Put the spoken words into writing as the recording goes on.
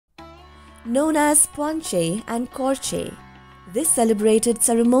Known as poinche and corche, this celebrated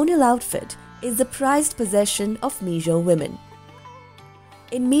ceremonial outfit is the prized possession of Mizo women.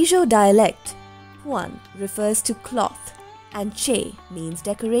 In Mizo dialect, puan refers to cloth and che means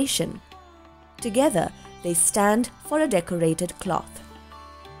decoration. Together, they stand for a decorated cloth.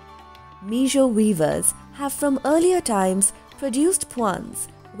 Mizo weavers have from earlier times produced puans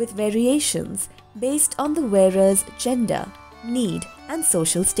with variations based on the wearer's gender, need, and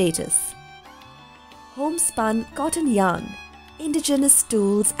social status. Homespun cotton yarn, indigenous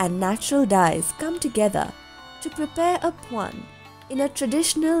tools, and natural dyes come together to prepare a puan in a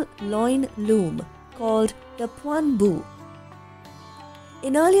traditional loin loom called the puan bu.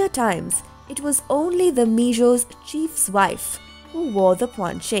 In earlier times, it was only the Mizo's chief's wife who wore the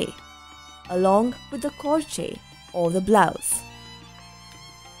poinche, along with the corche or the blouse.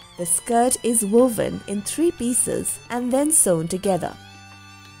 The skirt is woven in 3 pieces and then sewn together.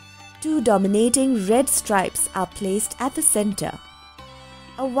 2 dominating red stripes are placed at the center.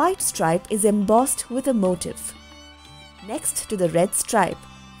 A white stripe is embossed with a motif. Next to the red stripe,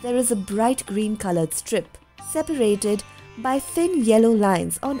 there is a bright green colored strip separated by thin yellow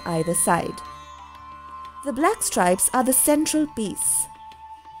lines on either side. The black stripes are the central piece.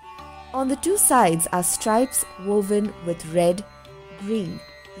 On the 2 sides are stripes woven with red, green,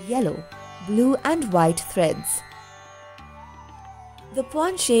 yellow, blue and white threads. The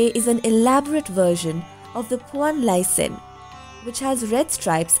poinche is an elaborate version of the puan laisen, which has red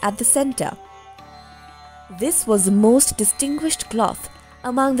stripes at the center. This was the most distinguished cloth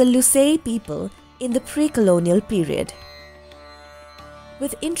among the Lusei people in the pre-colonial period.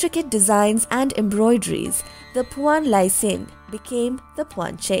 With intricate designs and embroideries, the puan laisen became the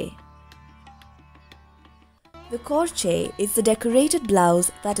poinche. The corche is the decorated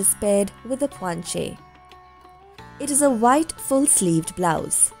blouse that is paired with the poinche. It is a white full-sleeved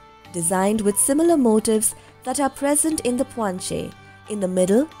blouse, designed with similar motifs that are present in the poinche in the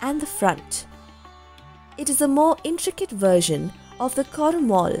middle and the front. It is a more intricate version of the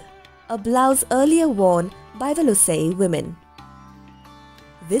kormol, a blouse earlier worn by the Lusei women.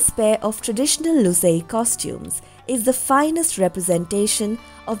 This pair of traditional Lusei costumes is the finest representation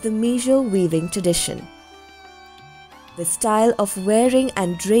of the Mizo weaving tradition. The style of wearing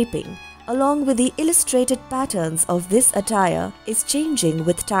and draping, along with the illustrated patterns of this attire, is changing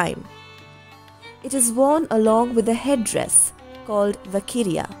with time. It is worn along with a headdress called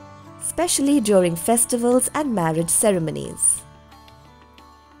vakiria, especially during festivals and marriage ceremonies.